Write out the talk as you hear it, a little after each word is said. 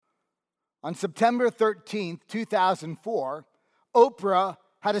On September 13th, 2004, Oprah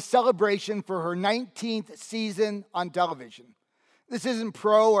had a celebration for her 19th season on television. This isn't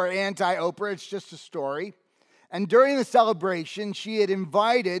pro or anti-Oprah, it's just a story. And during the celebration, she had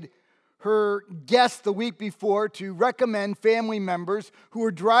invited her guests the week before to recommend family members who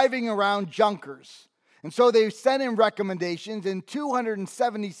were driving around junkers. And so they sent in recommendations, and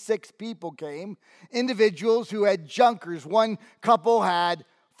 276 people came, individuals who had junkers. One couple had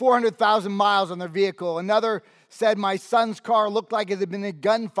 400,000 miles on their vehicle. Another said, my son's car looked like it had been in a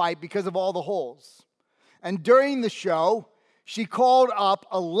gunfight because of all the holes. And during the show, she called up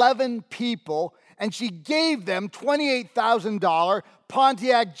 11 people, and she gave them $28,000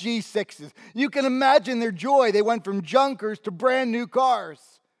 Pontiac G6s. You can imagine their joy. They went from junkers to brand new cars.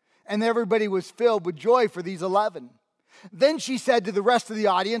 And everybody was filled with joy for these 11. Then she said to the rest of the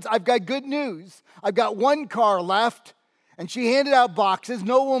audience, I've got good news. I've got one car left. And she handed out boxes.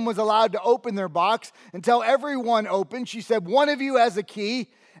 No one was allowed to open their box until everyone opened. She said, one of you has a key.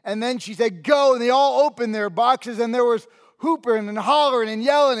 And then she said, go. And they all opened their boxes. And there was hooping and hollering and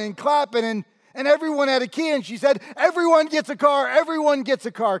yelling and clapping. And everyone had a key. And she said, everyone gets a car. Everyone gets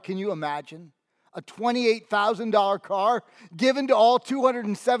a car. Can you imagine? A $28,000 car given to all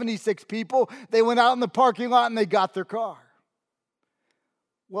 276 people. They went out in the parking lot and they got their car.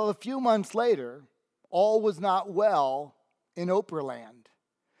 Well, a few months later, all was not well in Oprah land.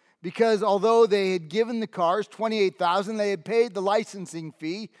 Because although they had given the cars $28,000, they had paid the licensing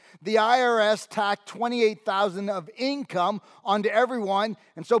fee. The IRS tacked $28,000 of income onto everyone.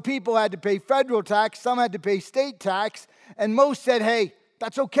 And so people had to pay federal tax. Some had to pay state tax. And most said, hey,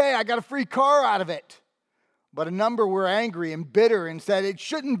 that's okay, I got a free car out of it. But a number were angry and bitter and said, it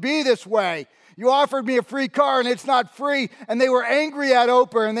shouldn't be this way. You offered me a free car and it's not free. And they were angry at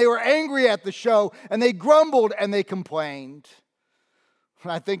Oprah and they were angry at the show and they grumbled and they complained.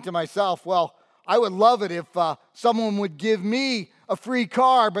 And I think to myself, well, I would love it if someone would give me a free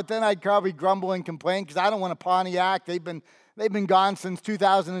car, but then I'd probably grumble and complain because I don't want a Pontiac. They've been gone since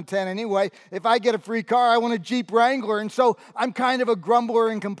 2010 anyway. If I get a free car, I want a Jeep Wrangler. And so I'm kind of a grumbler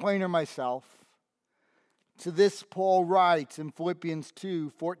and complainer myself. To this, Paul writes in Philippians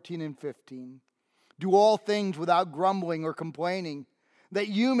 2:14 and 15, do all things without grumbling or complaining, that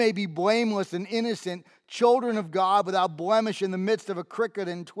you may be blameless and innocent, children of God without blemish in the midst of a crooked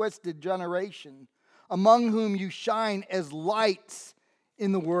and twisted generation, among whom you shine as lights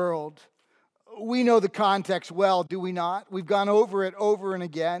in the world. We know the context well, do we not? We've gone over it over and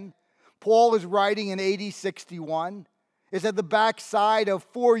again. Paul is writing in AD 61. It's at the backside of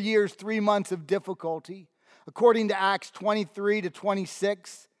 4 years, 3 months of difficulty. According to Acts 23 to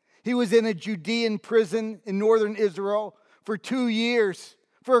 26, he was in a Judean prison in northern Israel for 2 years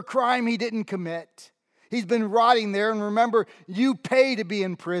for a crime he didn't commit. He's been rotting there, and remember, you pay to be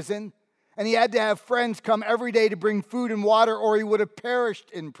in prison. And he had to have friends come every day to bring food and water, or he would have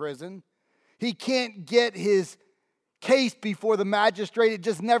perished in prison. He can't get his case before the magistrate. It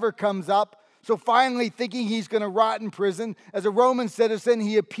just never comes up. So finally, thinking he's going to rot in prison, as a Roman citizen,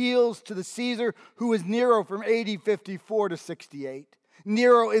 he appeals to the Caesar, who is Nero from AD 54 to 68.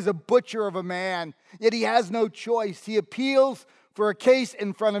 Nero is a butcher of a man, yet he has no choice. He appeals for a case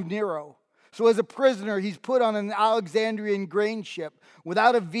in front of Nero. So as a prisoner, he's put on an Alexandrian grain ship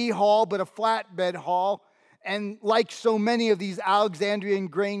without a V-hull, but a flatbed hull. And like so many of these Alexandrian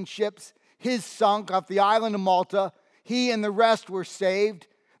grain ships, his sunk off the island of Malta. He and the rest were saved.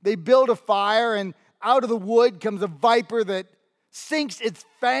 They build a fire, and out of the wood comes a viper that sinks its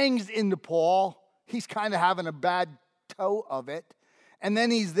fangs into Paul. He's kind of having a bad toe of it. And then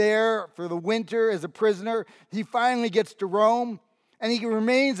he's there for the winter as a prisoner. He finally gets to Rome, and he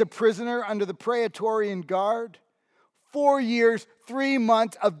remains a prisoner under the Praetorian Guard. 4 years, 3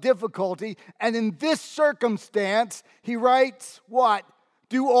 months of difficulty. And in this circumstance, he writes, what?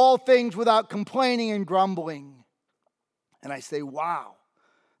 Do all things without complaining and grumbling. And I say, wow.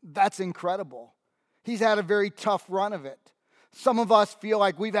 That's incredible. He's had a very tough run of it. Some of us feel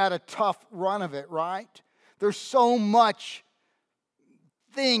like we've had a tough run of it, right? There's so much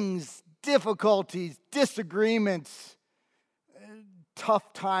things, difficulties, disagreements,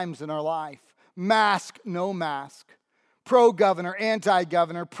 tough times in our life. Mask, no mask. Pro-governor,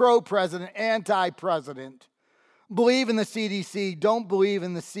 anti-governor. Pro-president, anti-president. Believe in the CDC, don't believe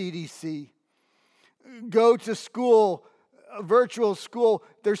in the CDC. Go to school, virtual school.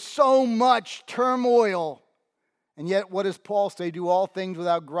 There's so much turmoil. And yet, what does Paul say? Do all things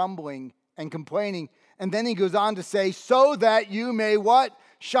without grumbling and complaining. And then he goes on to say, so that you may what?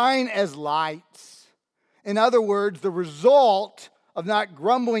 Shine as lights. In other words, the result of not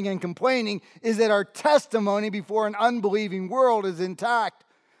grumbling and complaining is that our testimony before an unbelieving world is intact.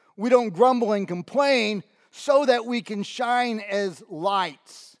 we don't grumble and complain so that we can shine as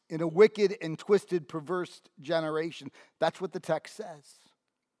lights in a wicked and twisted, perverse generation. That's what the text says.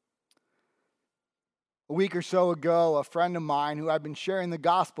 A week or so ago, a friend of mine who I've been sharing the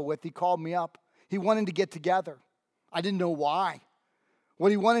gospel with, he called me up. He wanted to get together. I didn't know why.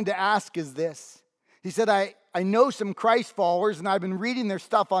 What he wanted to ask is this. He said, I know some Christ followers, and I've been reading their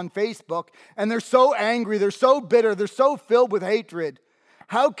stuff on Facebook, and they're so angry, they're so bitter, they're so filled with hatred.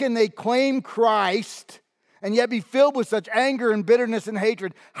 How can they claim Christ and yet be filled with such anger and bitterness and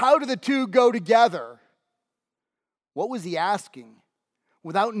hatred? How do the two go together? What was he asking?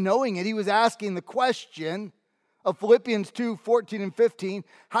 Without knowing it, he was asking the question of Philippians 2:14 and 15.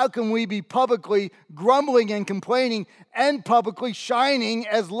 How can we be publicly grumbling and complaining and publicly shining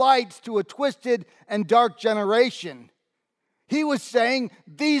as lights to a twisted and dark generation? He was saying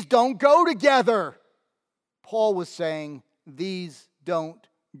these don't go together. Paul was saying these don't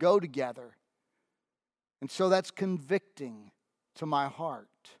go together. And so that's convicting to my heart.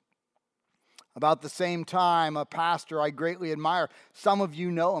 About the same time, a pastor I greatly admire, some of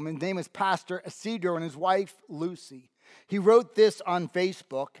you know him, his name is Pastor Isidro and his wife Lucy. He wrote this on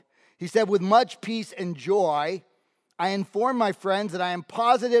Facebook. He said, with much peace and joy, I inform my friends that I am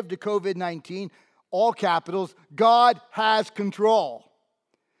positive to COVID-19, all capitals, God has control.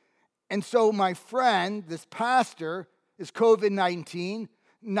 And so my friend, this pastor, is COVID-19,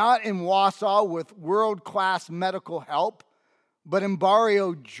 not in Wausau with world-class medical help, but in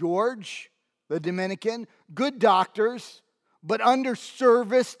Barrio George, the Dominican, good doctors, but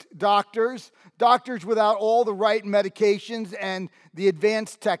underserviced doctors, doctors without all the right medications and the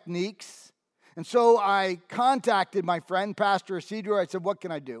advanced techniques. And so I contacted my friend, Pastor Isidro. I said, what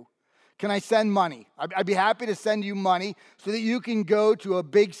can I do? Can I send money? I'd be happy to send you money so that you can go to a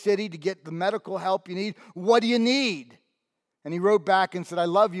big city to get the medical help you need. What do you need? And he wrote back and said, I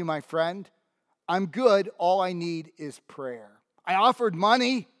love you, my friend. I'm good. All I need is prayer. I offered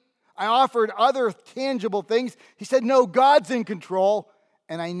money. I offered other tangible things. He said, no, God's in control,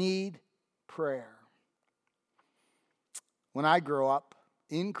 and I need prayer. When I grow up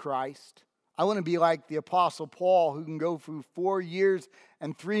in Christ, I want to be like the Apostle Paul, who can go through 4 years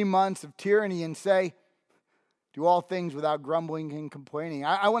and 3 months of tyranny and say, do all things without grumbling and complaining.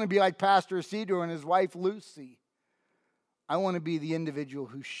 I want to be like Pastor Isidro and his wife Lucy. I want to be the individual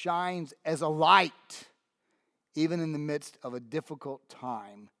who shines as a light, even in the midst of a difficult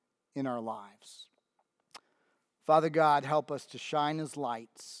time in our lives. Father God, help us to shine as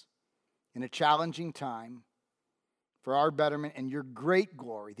lights in a challenging time for our betterment and your great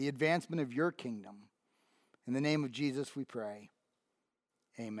glory, the advancement of your kingdom. In the name of Jesus we pray.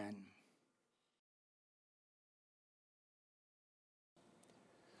 Amen.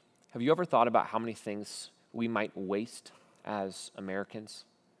 Have you ever thought about how many things we might waste as Americans?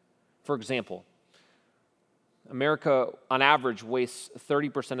 For example, America, on average, wastes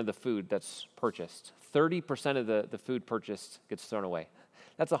 30% of the food that's purchased. 30% of the food purchased gets thrown away.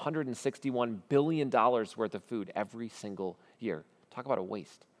 That's $161 billion worth of food every single year. Talk about a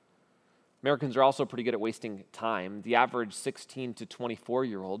waste. Americans are also pretty good at wasting time. The average 16 to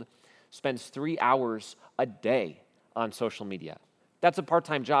 24-year-old spends 3 hours a day on social media. That's a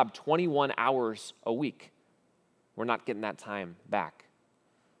part-time job, 21 hours a week. We're not getting that time back.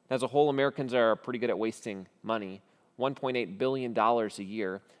 As a whole, Americans are pretty good at wasting money. $1.8 billion a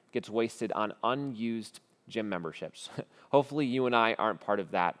year gets wasted on unused gym memberships. Hopefully you and I aren't part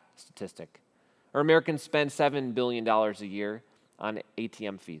of that statistic. Or Americans spend $7 billion a year on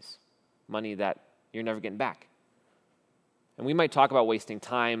ATM fees, money that you're never getting back. And we might talk about wasting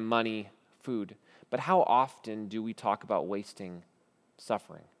time, money, food, but how often do we talk about wasting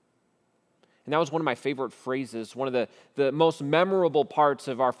suffering? And that was one of my favorite phrases, one of the most memorable parts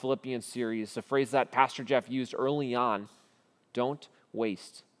of our Philippians series, a phrase that Pastor Jeff used early on, don't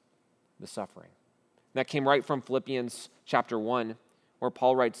waste the suffering. And that came right from Philippians chapter 1, where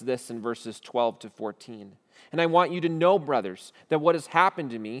Paul writes this in verses 12 to 14. And I want you to know, brothers, that what has happened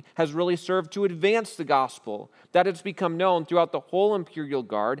to me has really served to advance the gospel, that it's become known throughout the whole imperial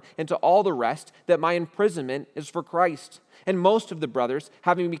guard and to all the rest that my imprisonment is for Christ. And most of the brothers,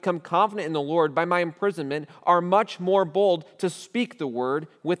 having become confident in the Lord by my imprisonment, are much more bold to speak the word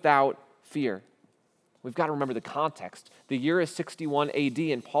without fear. We've got to remember the context. The year is 61 AD,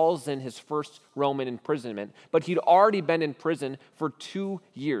 and Paul's in his first Roman imprisonment. But he'd already been in prison for 2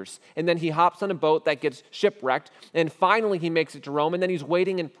 years. And then he hops on a boat that gets shipwrecked, and finally he makes it to Rome, and then he's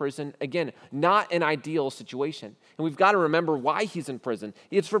waiting in prison again. Not an ideal situation. And we've got to remember why he's in prison.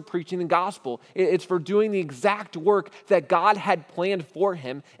 It's for preaching the gospel. It's for doing the exact work that God had planned for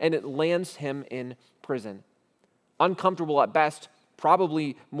him, and it lands him in prison. Uncomfortable at best,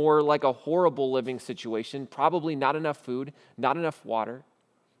 probably more like a horrible living situation, probably not enough food, not enough water,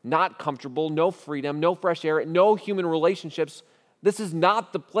 not comfortable, no freedom, no fresh air, no human relationships. This is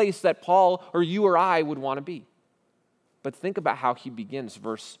not the place that Paul or you or I would want to be. But think about how he begins,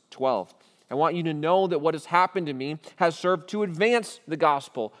 verse 12. I want you to know that what has happened to me has served to advance the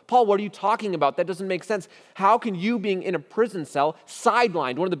gospel. Paul, what are you talking about? That doesn't make sense. How can you, being in a prison cell,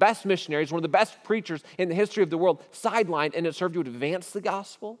 sidelined, one of the best missionaries, one of the best preachers in the history of the world, sidelined, and it served to advance the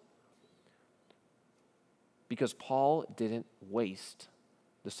gospel? Because Paul didn't waste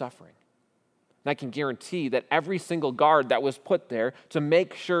the suffering. And I can guarantee that every single guard that was put there to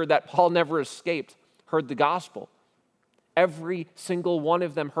make sure that Paul never escaped heard the gospel. Every single one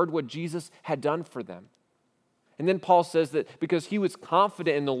of them heard what Jesus had done for them. And then Paul says that because he was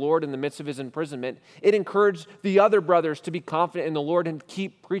confident in the Lord in the midst of his imprisonment, it encouraged the other brothers to be confident in the Lord and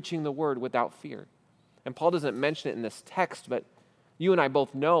keep preaching the word without fear. And Paul doesn't mention it in this text, but you and I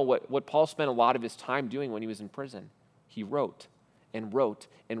both know what Paul spent a lot of his time doing when he was in prison. He wrote and wrote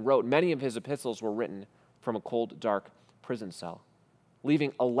and wrote. Many of his epistles were written from a cold, dark prison cell,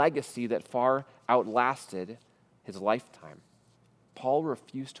 leaving a legacy that far outlasted his lifetime. Paul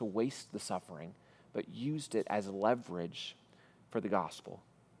refused to waste the suffering, but used it as leverage for the gospel.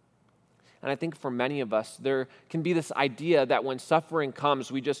 And I think for many of us, there can be this idea that when suffering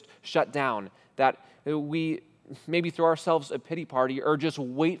comes, we just shut down, that we maybe throw ourselves a pity party or just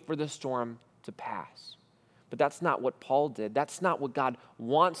wait for the storm to pass. But that's not what Paul did. That's not what God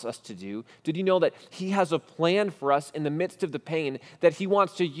wants us to do. Did you know that he has a plan for us in the midst of the pain, that he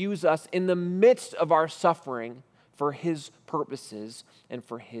wants to use us in the midst of our suffering for his purposes and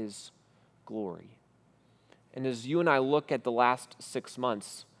for his glory? And as you and I look at the last 6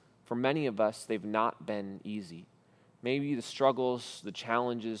 months, for many of us, they've not been easy. Maybe the struggles, the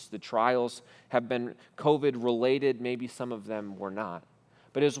challenges, the trials have been COVID-related. Maybe some of them were not.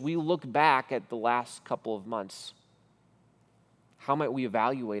 But as we look back at the last couple of months, how might we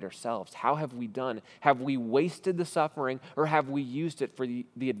evaluate ourselves? How have we done? Have we wasted the suffering, or have we used it for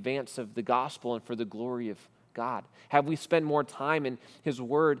the advance of the gospel and for the glory of God? Have we spent more time in his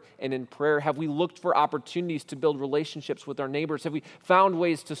word and in prayer? Have we looked for opportunities to build relationships with our neighbors? Have we found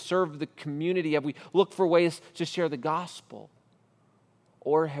ways to serve the community? Have we looked for ways to share the gospel?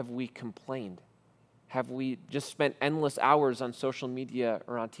 Or have we complained? Have we just spent endless hours on social media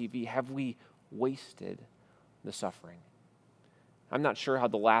or on TV? Have we wasted the suffering? I'm not sure how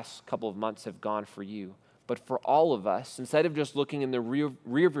the last couple of months have gone for you, but for all of us, instead of just looking in the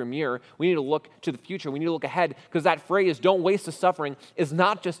rearview mirror, we need to look to the future. We need to look ahead, because that phrase, don't waste the suffering, is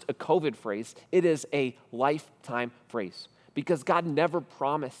not just a COVID phrase. It is a lifetime phrase, because God never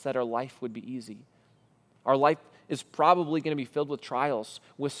promised that our life would be easy. Our life is probably going to be filled with trials,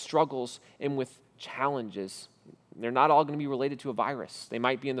 with struggles, and with challenges. They're not all going to be related to a virus. They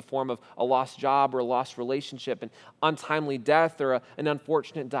might be in the form of a lost job or a lost relationship, an untimely death, or an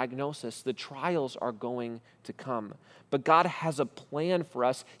unfortunate diagnosis. The trials are going to come. But God has a plan for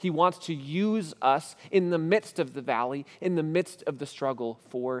us. He wants to use us in the midst of the valley, in the midst of the struggle,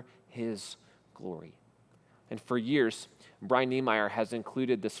 for his glory. And for years, Brian Niemeyer has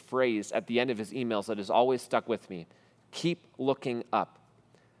included this phrase at the end of his emails that has always stuck with me: keep looking up.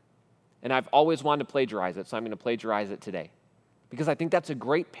 And I've always wanted to plagiarize it, so I'm going to plagiarize it today. Because I think that's a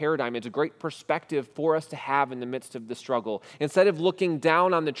great paradigm. It's a great perspective for us to have in the midst of the struggle. Instead of looking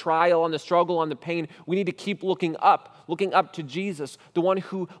down on the trial, on the struggle, on the pain, we need to keep looking up to Jesus, the one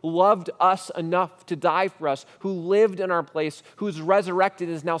who loved us enough to die for us, who lived in our place, who's resurrected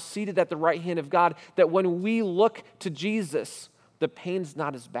and is now seated at the right hand of God, that when we look to Jesus, the pain's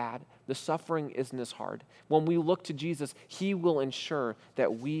not as bad. The suffering isn't as hard. When we look to Jesus, he will ensure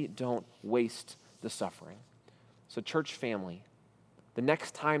that we don't waste the suffering. So church family, the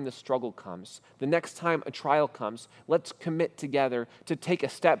next time the struggle comes, the next time a trial comes, let's commit together to take a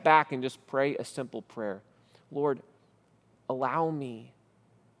step back and just pray a simple prayer. Lord, allow me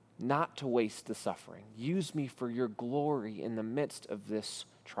not to waste the suffering. Use me for your glory in the midst of this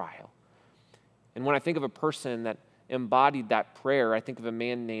trial. And when I think of a person that embodied that prayer, I think of a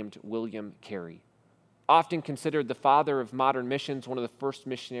man named William Carey, often considered the father of modern missions, one of the first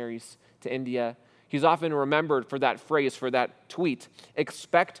missionaries to India. He's often remembered for that phrase, for that tweet: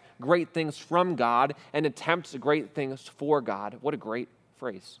 expect great things from God and attempt great things for God. What a great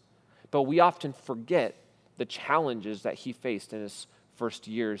phrase. But we often forget the challenges that he faced in his first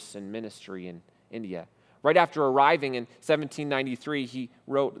years in ministry in India. Right after arriving in 1793, he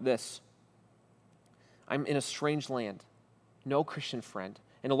wrote this: I'm in a strange land, no Christian friend,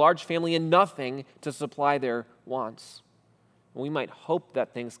 and a large family and nothing to supply their wants. We might hope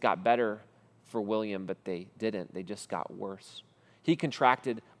that things got better for William, but they didn't. They just got worse. He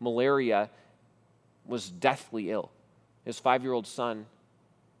contracted malaria, was deathly ill. His 5-year-old son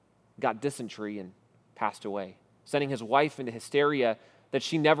got dysentery and passed away, sending his wife into hysteria that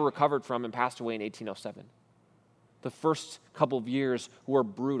she never recovered from and passed away in 1807. The first couple of years were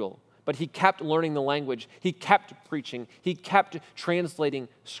brutal, but he kept learning the language. He kept preaching. He kept translating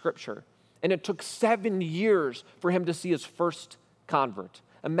Scripture. And it took 7 years for him to see his first convert.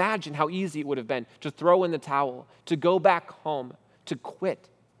 Imagine how easy it would have been to throw in the towel, to go back home, to quit.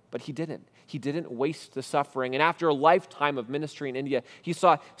 But he didn't. He didn't waste the suffering. And after a lifetime of ministry in India, he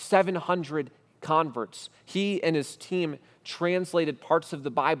saw 700 converts. He and his team translated parts of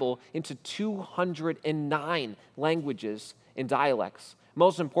the Bible into 209 languages and dialects.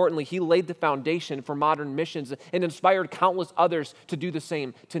 Most importantly, he laid the foundation for modern missions and inspired countless others to do the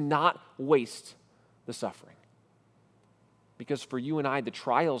same, to not waste the suffering. Because for you and I, the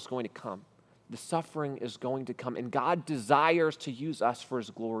trial is going to come. The suffering is going to come, and God desires to use us for his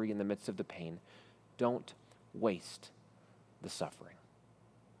glory in the midst of the pain. Don't waste the suffering.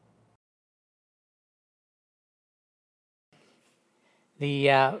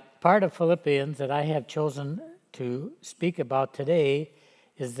 The part of Philippians that I have chosen to speak about today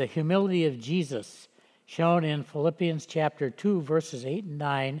is the humility of Jesus, shown in Philippians chapter 2, verses 8 and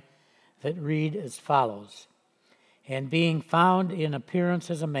 9, that read as follows. And being found in appearance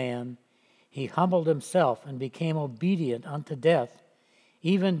as a man, he humbled himself and became obedient unto death,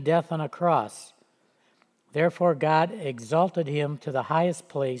 even death on a cross. Therefore God exalted him to the highest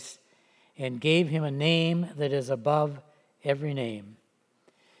place and gave him a name that is above every name.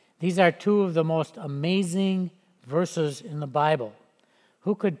 These are two of the most amazing verses in the Bible.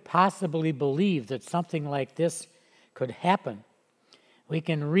 Who could possibly believe that something like this could happen? We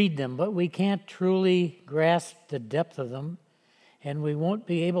can read them, but we can't truly grasp the depth of them, and we won't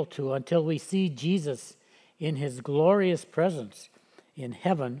be able to until we see Jesus in his glorious presence in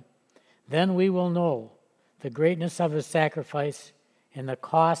heaven. Then we will know the greatness of his sacrifice and the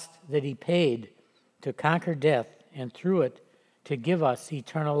cost that he paid to conquer death and through it to give us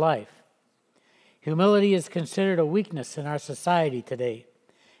eternal life. Humility is considered a weakness in our society today,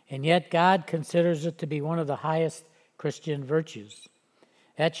 and yet God considers it to be one of the highest Christian virtues.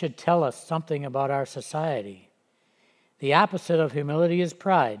 That should tell us something about our society. The opposite of humility is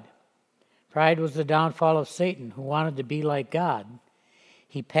pride. Pride was the downfall of Satan, who wanted to be like God.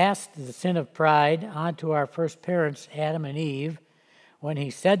 He passed the sin of pride on to our first parents, Adam and Eve, when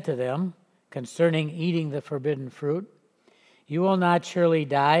he said to them concerning eating the forbidden fruit, "You will not surely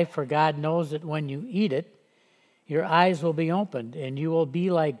die, for God knows that when you eat it, your eyes will be opened, and you will be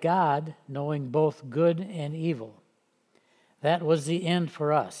like God, knowing both good and evil." That was the end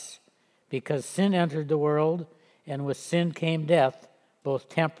for us, because sin entered the world, and with sin came death, both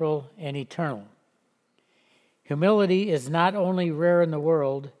temporal and eternal. Humility is not only rare in the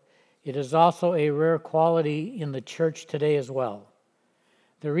world, it is also a rare quality in the church today as well.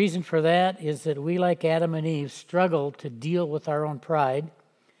 The reason for that is that we, like Adam and Eve, struggle to deal with our own pride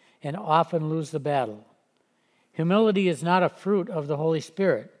and often lose the battle. Humility is not a fruit of the Holy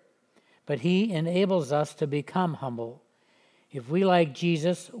Spirit, but he enables us to become humble. If we, like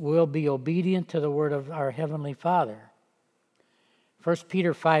Jesus, will be obedient to the word of our Heavenly Father. 1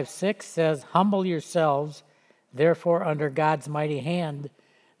 Peter 5:6 says, "Humble yourselves, therefore, under God's mighty hand,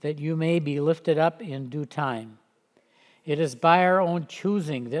 that you may be lifted up in due time." It is by our own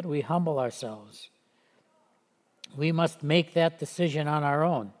choosing that we humble ourselves. We must make that decision on our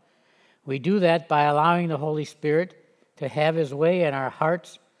own. We do that by allowing the Holy Spirit to have his way in our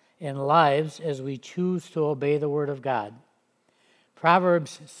hearts and lives as we choose to obey the Word of God.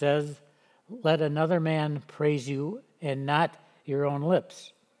 Proverbs says, "Let another man praise you and not your own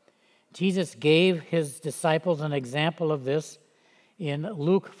lips." Jesus gave his disciples an example of this in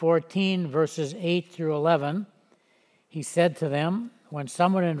Luke 14, verses 8 through 11. He said to them, "When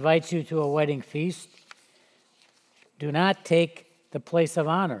someone invites you to a wedding feast, do not take the place of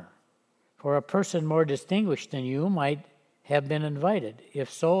honor, for a person more distinguished than you might have been invited.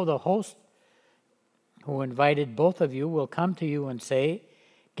 If so, the host who invited both of you will come to you and say,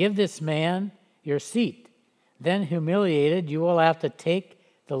 'Give this man your seat.' Then, humiliated, you will have to take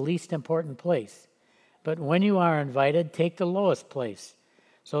the least important place. But when you are invited, take the lowest place,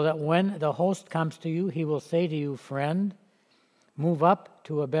 so that when the host comes to you, he will say to you, 'Friend, move up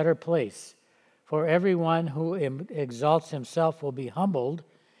to a better place.' For everyone who exalts himself will be humbled,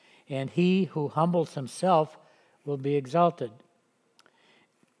 and he who humbles himself will be exalted."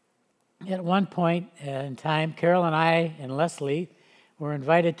 At one point in time, Carol and I and Leslie were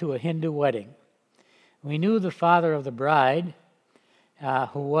invited to a Hindu wedding. We knew the father of the bride,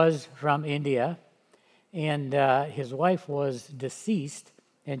 who was from India, and his wife was deceased,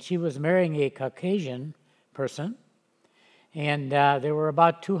 and she was marrying a Caucasian person, and there were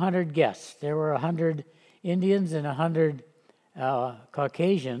about 200 guests. There were 100 Indians and 100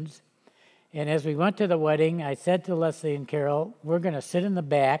 Caucasians, and as we went to the wedding, I said to Leslie and Carol, we're going to sit in the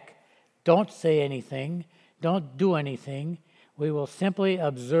back, don't say anything, don't do anything, we will simply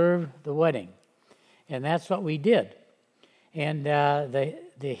observe the wedding. And that's what we did. And the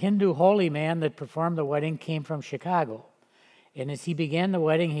Hindu holy man that performed the wedding came from Chicago. And as he began the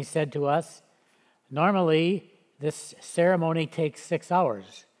wedding, he said to us, normally this ceremony takes 6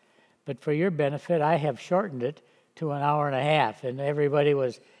 hours, but for your benefit, I have shortened it to an hour and a half. And everybody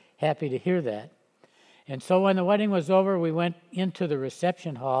was happy to hear that. And so when the wedding was over, we went into the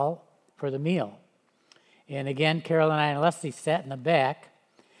reception hall for the meal. And again, Carol and I and Leslie sat in the back.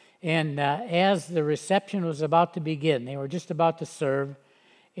 And as the reception was about to begin, they were just about to serve,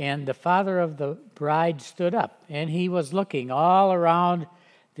 and the father of the bride stood up, and he was looking all around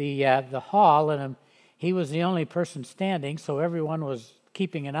the hall, and he was the only person standing, so everyone was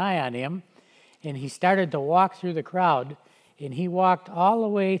keeping an eye on him. And he started to walk through the crowd, and he walked all the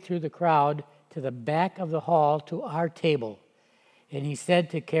way through the crowd to the back of the hall to our table. And he said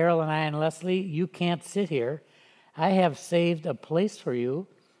to Carol and I and Leslie, you can't sit here. I have saved a place for you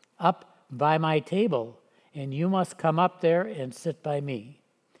up by my table, and you must come up there and sit by me.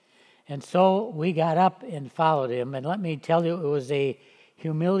 And so we got up and followed him, and let me tell you, it was a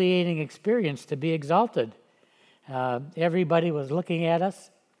humiliating experience to be exalted. Everybody was looking at us,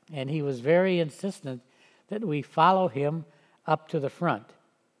 and he was very insistent that we follow him up to the front.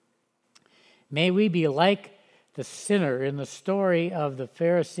 May we be like the sinner in the story of the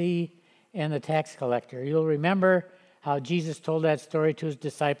Pharisee and the tax collector. You'll remember how Jesus told that story to his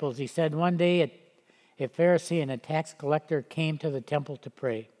disciples. He said, one day a Pharisee and a tax collector came to the temple to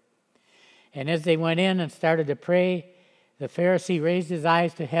pray. And as they went in and started to pray, the Pharisee raised his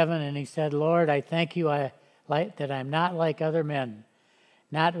eyes to heaven and he said, Lord, I thank you that I'm not like other men,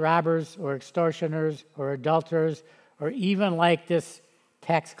 not robbers or extortioners or adulterers or even like this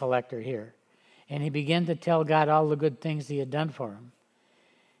tax collector here. And he began to tell God all the good things he had done for him.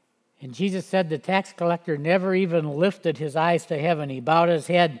 And Jesus said the tax collector never even lifted his eyes to heaven. He bowed his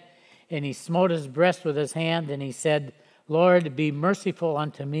head and he smote his breast with his hand and he said, Lord, be merciful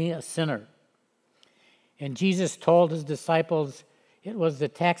unto me, a sinner. And Jesus told his disciples it was the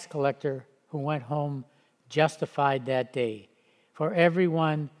tax collector who went home justified that day. For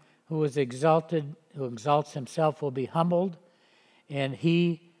everyone who is exalted, who exalts himself, will be humbled, and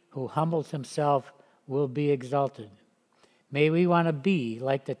he who humbles himself will be exalted. May we want to be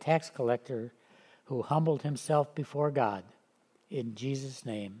like the tax collector who humbled himself before God. In Jesus'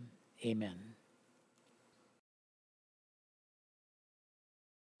 name, amen.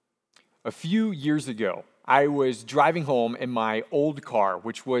 A few years ago, I was driving home in my old car,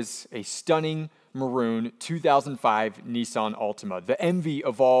 which was a stunning maroon 2005 Nissan Altima, the envy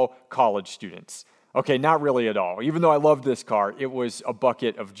of all college students. Okay, not really at all. Even though I loved this car, it was a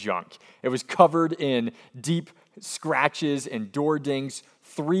bucket of junk. It was covered in deep scratches and door dings.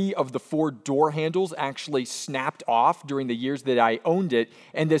 3 of the 4 door handles actually snapped off during the years that I owned it,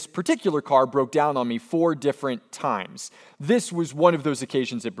 and this particular car broke down on me 4 different times. This was one of those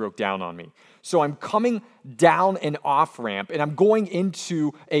occasions it broke down on me. So I'm coming down an off-ramp, and I'm going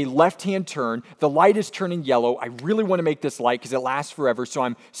into a left-hand turn. The light is turning yellow. I really want to make this light because it lasts forever, so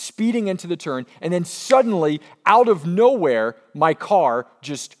I'm speeding into the turn, and then suddenly, out of nowhere, my car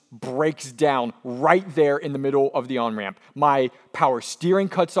just breaks down right there in the middle of the on-ramp. My power steering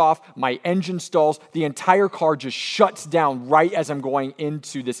cuts off, my engine stalls, the entire car just shuts down right as I'm going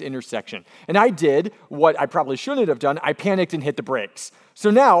into this intersection. And I did what I probably shouldn't have done. I panicked and hit the brakes. So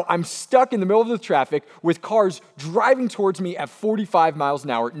now I'm stuck in the middle of the traffic with cars driving towards me at 45 miles an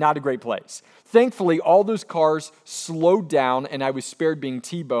hour, not a great place. Thankfully, all those cars slowed down and I was spared being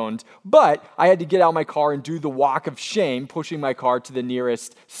T-boned, but I had to get out of my car and do the walk of shame, pushing my car to the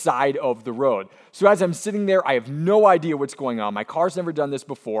nearest side of the road. So as I'm sitting there, I have no idea what's going on. My car's never done this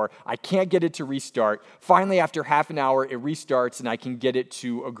before. I can't get it to restart. Finally, after half an hour, it restarts and I can get it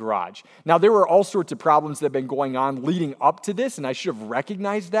to a garage. Now, there were all sorts of problems that have been going on leading up to this, and I should have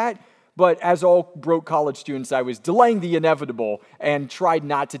recognized that. But as all broke college students, I was delaying the inevitable and tried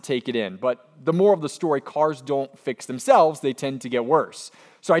not to take it in. But the moral of the story, cars don't fix themselves. They tend to get worse.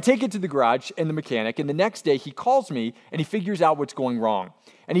 So I take it to the garage and the mechanic, and the next day he calls me and he figures out what's going wrong.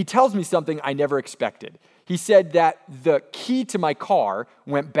 And he tells me something I never expected. He said that the key to my car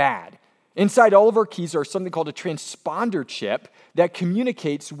went bad. Inside all of our keys are something called a transponder chip that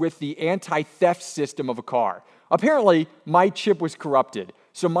communicates with the anti-theft system of a car. Apparently, my chip was corrupted.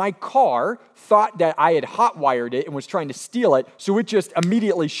 So my car thought that I had hot-wired it and was trying to steal it, so it just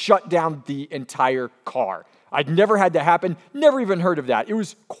immediately shut down the entire car. I'd never had that happen, never even heard of that. It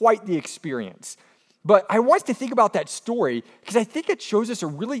was quite the experience. But I want us to think about that story because I think it shows us a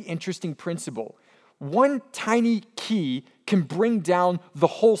really interesting principle. One tiny key can bring down the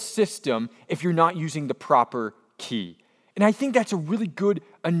whole system if you're not using the proper key. And I think that's a really good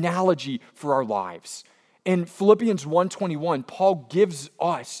analogy for our lives. In Philippians 1:21, Paul gives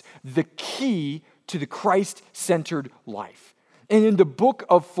us the key to the Christ-centered life. And in the book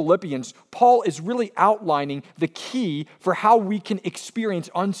of Philippians, Paul is really outlining the key for how we can experience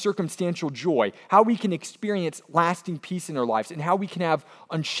uncircumstantial joy, how we can experience lasting peace in our lives, and how we can have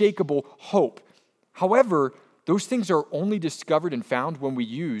unshakable hope. However, those things are only discovered and found when we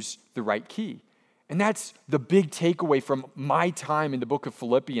use the right key. And that's the big takeaway from my time in the book of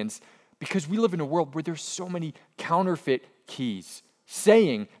Philippians, because we live in a world where there's so many counterfeit keys,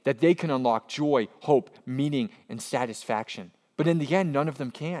 saying that they can unlock joy, hope, meaning, and satisfaction. But in the end, none of them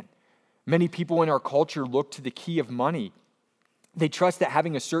can. Many people in our culture look to the key of money. They trust that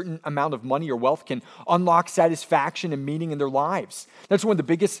having a certain amount of money or wealth can unlock satisfaction and meaning in their lives. That's one of the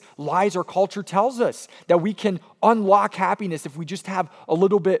biggest lies our culture tells us, that we can unlock happiness if we just have a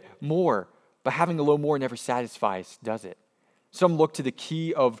little bit more. But having a little more never satisfies, does it? Some look to the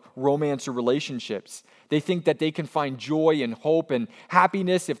key of romance or relationships. They think that they can find joy and hope and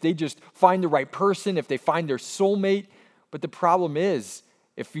happiness if they just find the right person, if they find their soulmate. But the problem is,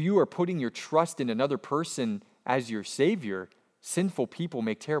 if you are putting your trust in another person as your savior, sinful people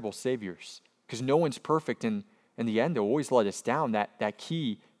make terrible saviors because no one's perfect, and in the end, they'll always let us down. That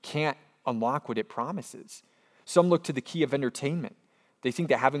key can't unlock what it promises. Some look to the key of entertainment. They think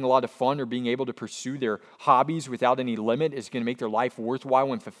that having a lot of fun or being able to pursue their hobbies without any limit is going to make their life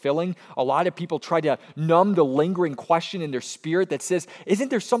worthwhile and fulfilling. A lot of people try to numb the lingering question in their spirit that says, isn't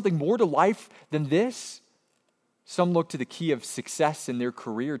there something more to life than this? Some look to the key of success in their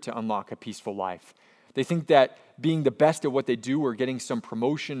career to unlock a peaceful life. They think that being the best at what they do or getting some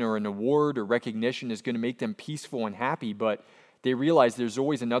promotion or an award or recognition is going to make them peaceful and happy, but they realize there's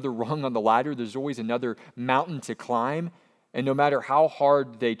always another rung on the ladder, there's always another mountain to climb, and no matter how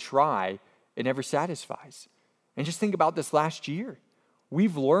hard they try, it never satisfies. And just think about this last year.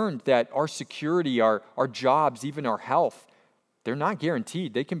 We've learned that our security, our jobs, even our health, they're not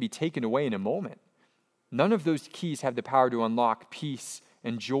guaranteed. They can be taken away in a moment. None of those keys have the power to unlock peace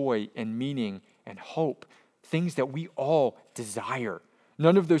and joy and meaning and hope, things that we all desire.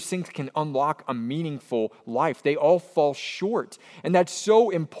 None of those things can unlock a meaningful life. They all fall short. And that's so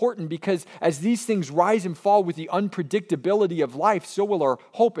important because as these things rise and fall with the unpredictability of life, so will our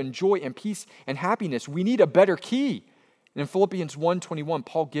hope and joy and peace and happiness. We need a better key. And in Philippians 1:21,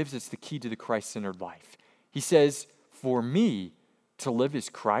 Paul gives us the key to the Christ-centered life. He says, "For me, to live is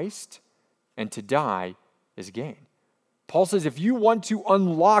Christ, and to die is gain." Paul says if you want to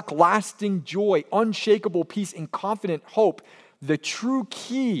unlock lasting joy, unshakable peace, and confident hope, the true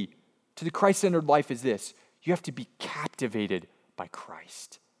key to the Christ-centered life is this: you have to be captivated by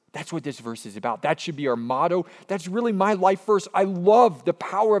Christ. That's what this verse is about. That should be our motto. That's really my life verse. I love the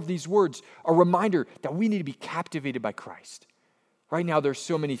power of these words, a reminder that we need to be captivated by Christ. Right now, there's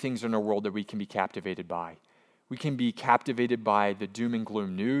so many things in our world that we can be captivated by. We can be captivated by the doom and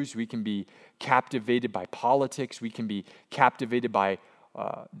gloom news. We can be captivated by politics. We can be captivated by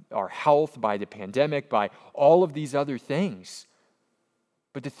our health, by the pandemic, by all of these other things.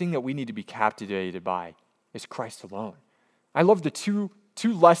 But the thing that we need to be captivated by is Christ alone. I love the two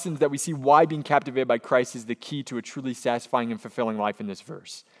lessons that we see why being captivated by Christ is the key to a truly satisfying and fulfilling life in this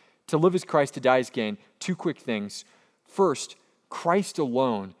verse. To live is Christ, to die is gain. Two quick things. First, Christ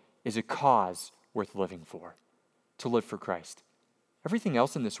alone is a cause worth living for. To live for Christ. Everything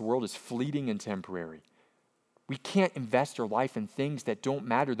else in this world is fleeting and temporary. We can't invest our life in things that don't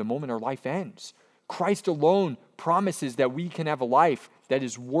matter the moment our life ends. Christ alone promises that we can have a life that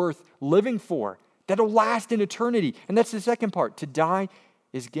is worth living for, that'll last in eternity. And that's the second part. To die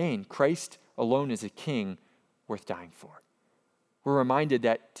is gain. Christ alone is a king worth dying for. We're reminded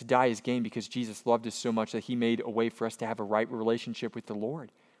that to die is gain because Jesus loved us so much that he made a way for us to have a right relationship with the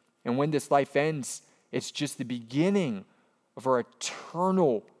Lord. And when this life ends, it's just the beginning of our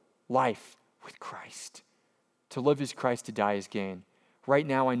eternal life with Christ. To live is Christ, to die is gain. Right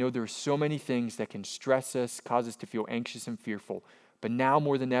now, I know there are so many things that can stress us, cause us to feel anxious and fearful. But now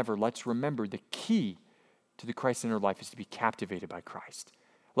more than ever, let's remember the key to the Christ-centered life is to be captivated by Christ.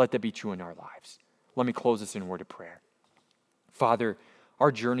 Let that be true in our lives. Let me close this in a word of prayer. Father,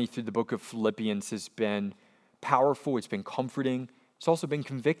 our journey through the book of Philippians has been powerful. It's been comforting. It's also been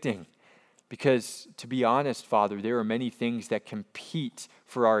convicting. Because to be honest, Father, there are many things that compete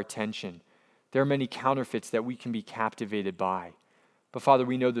for our attention. There are many counterfeits that we can be captivated by. But Father,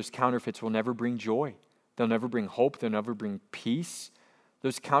 we know those counterfeits will never bring joy. They'll never bring hope. They'll never bring peace.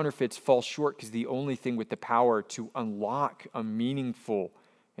 Those counterfeits fall short because the only thing with the power to unlock a meaningful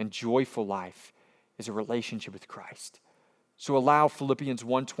and joyful life is a relationship with Christ. So allow Philippians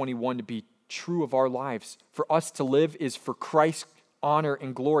 1:21 to be true of our lives. For us to live is for Christ's honor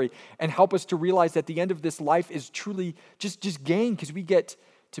and glory, and help us to realize that the end of this life is truly just gain because we get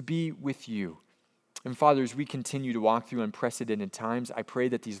to be with you. And Father, as we continue to walk through unprecedented times, I pray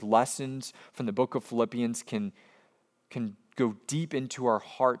that these lessons from the book of Philippians can go deep into our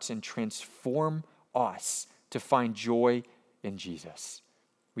hearts and transform us to find joy in Jesus.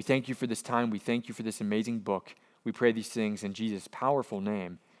 We thank you for this time. We thank you for this amazing book. We pray these things in Jesus' powerful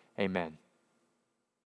name. Amen.